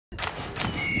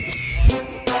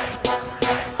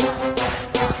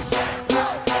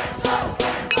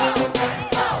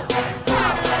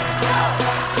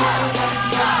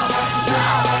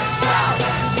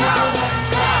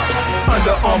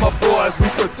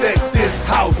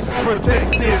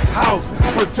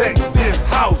protect this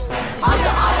house. Under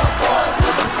Armour boys, we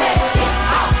protect this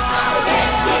house.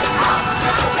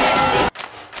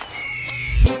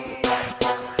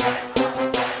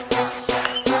 Protect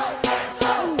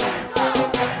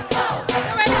this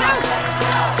house. Protect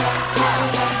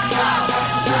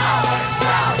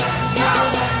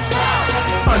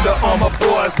this. Under Armour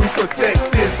boys, we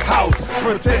protect this house.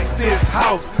 Protect this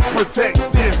house.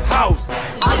 Protect this house.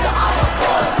 Under Armour boys, we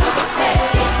protect this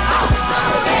house. Protect this house.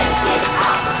 Protect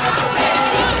this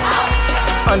house.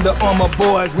 Under Armour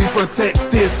boys, we protect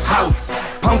this house.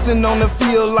 Pouncing on the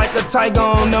field like a tiger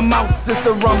on a mouse. It's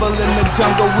a rumble in the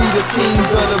jungle, we the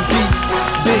kings of the beast.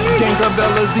 Big gang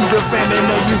Cabela's either famine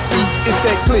or you feast. It's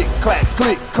that click,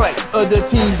 clack, other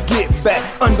teams get back.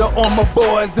 Under Armour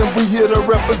boys, and we here to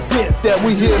represent that.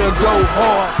 We here to go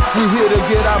hard, we here to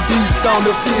get our beast on.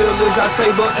 The field is our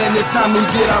table and it's time we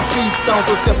get our feast on.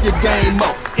 So step your game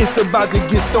up, it's about to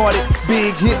get started.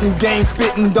 Big hitting, game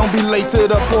spitting, don't be late to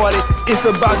the party. It's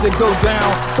about to go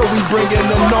down, so we bring in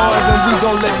the noise. And we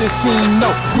gon' let this team know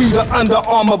we the Under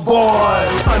Armour boys.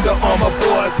 Under Armour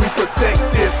boys, we protect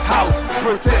this house.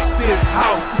 Protect this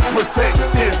house. Protect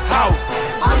this house.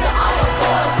 Under Armour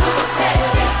boys, we protect this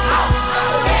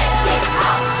house.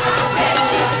 Protect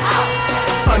this house. Protect this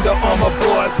house. Under Armour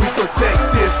boys, we protect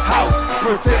this house.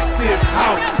 Protect this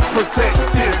house. Protect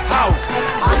this house.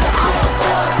 Under Armour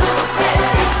boys, we protect this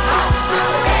house. Protect this house. Protect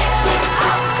this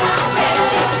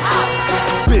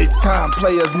house. Big time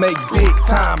players make big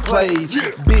time plays.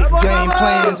 Big game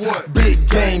plans, big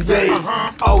game days.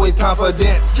 Always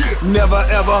confident, never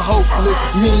ever hopeless.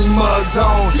 Mean mugs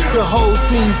on, the whole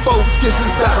team focused.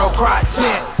 Battle cry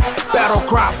chant, battle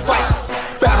cry fight,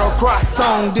 battle cry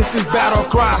song. This is battle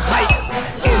cry hype.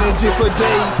 Energy for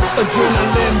days,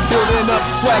 adrenaline building up.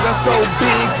 Swagger so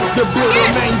big, the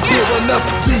building ain't giving up.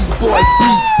 These boys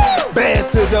beast, bad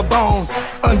to the bone.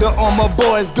 Under Armour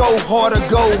boys, go hard or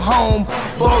go home.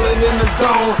 Ballin' in the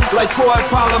zone, like Troy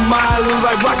Polamalu,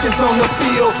 like rockets on the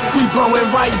field. We blowing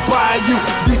right by you,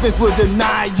 defense will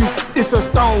deny you. It's a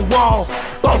stone wall.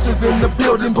 Bosses in the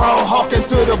building, ball hawking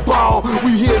to the ball.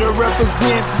 We here to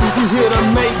represent, we here to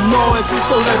make noise.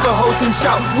 So let the whole team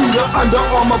shout, we the Under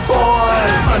Armour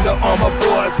boys. Under Armour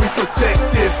boys, we protect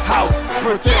this house.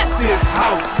 Protect this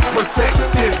house. Protect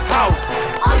this house.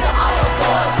 Under Armour boys,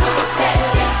 we protect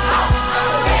this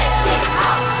house. Protect this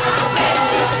house. Protect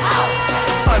this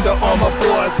house. Under Armour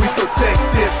boys, we protect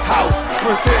this house.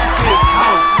 Protect this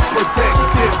house. Protect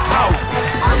this house.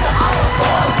 Under Armour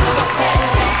boys, we protect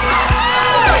this house. Protect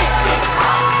this house.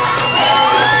 Protect this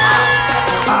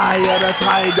house. Eye of the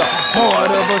tiger,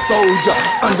 heart of a soldier.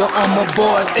 Under Armour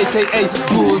boys, aka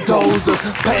bulldozers.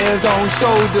 Pairs on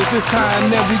shoulders, it's time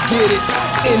that we get it.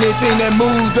 Anything that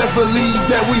moves, best believe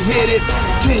that we hit it.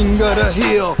 King of the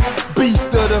hill, beast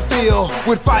of the field.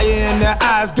 With fire in their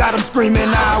eyes, got them screaming,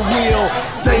 I will.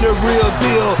 They the real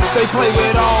deal, they play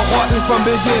with all heart. From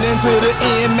beginning to the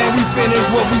end, man, we finish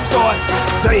what we start.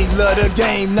 They love the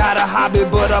game, not a hobby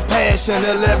but a passion.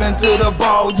 11 to the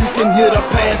ball, you can hear the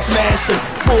pass smashing.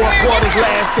 4 quarters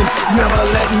lasting, never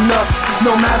letting up.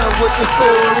 No matter what the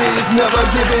score is, never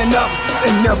giving up.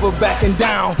 And never backing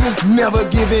down, never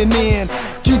giving in.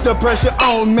 Keep the pressure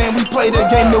on, man, we play the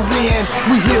game to win.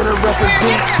 We here to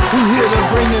represent, we here to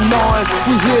bring the noise.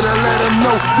 We here to let them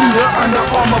know we the Under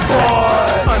Armour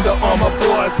boys. Under Armour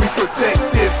boys, we protect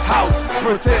this house.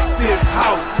 Protect this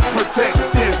house. Protect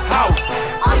this house.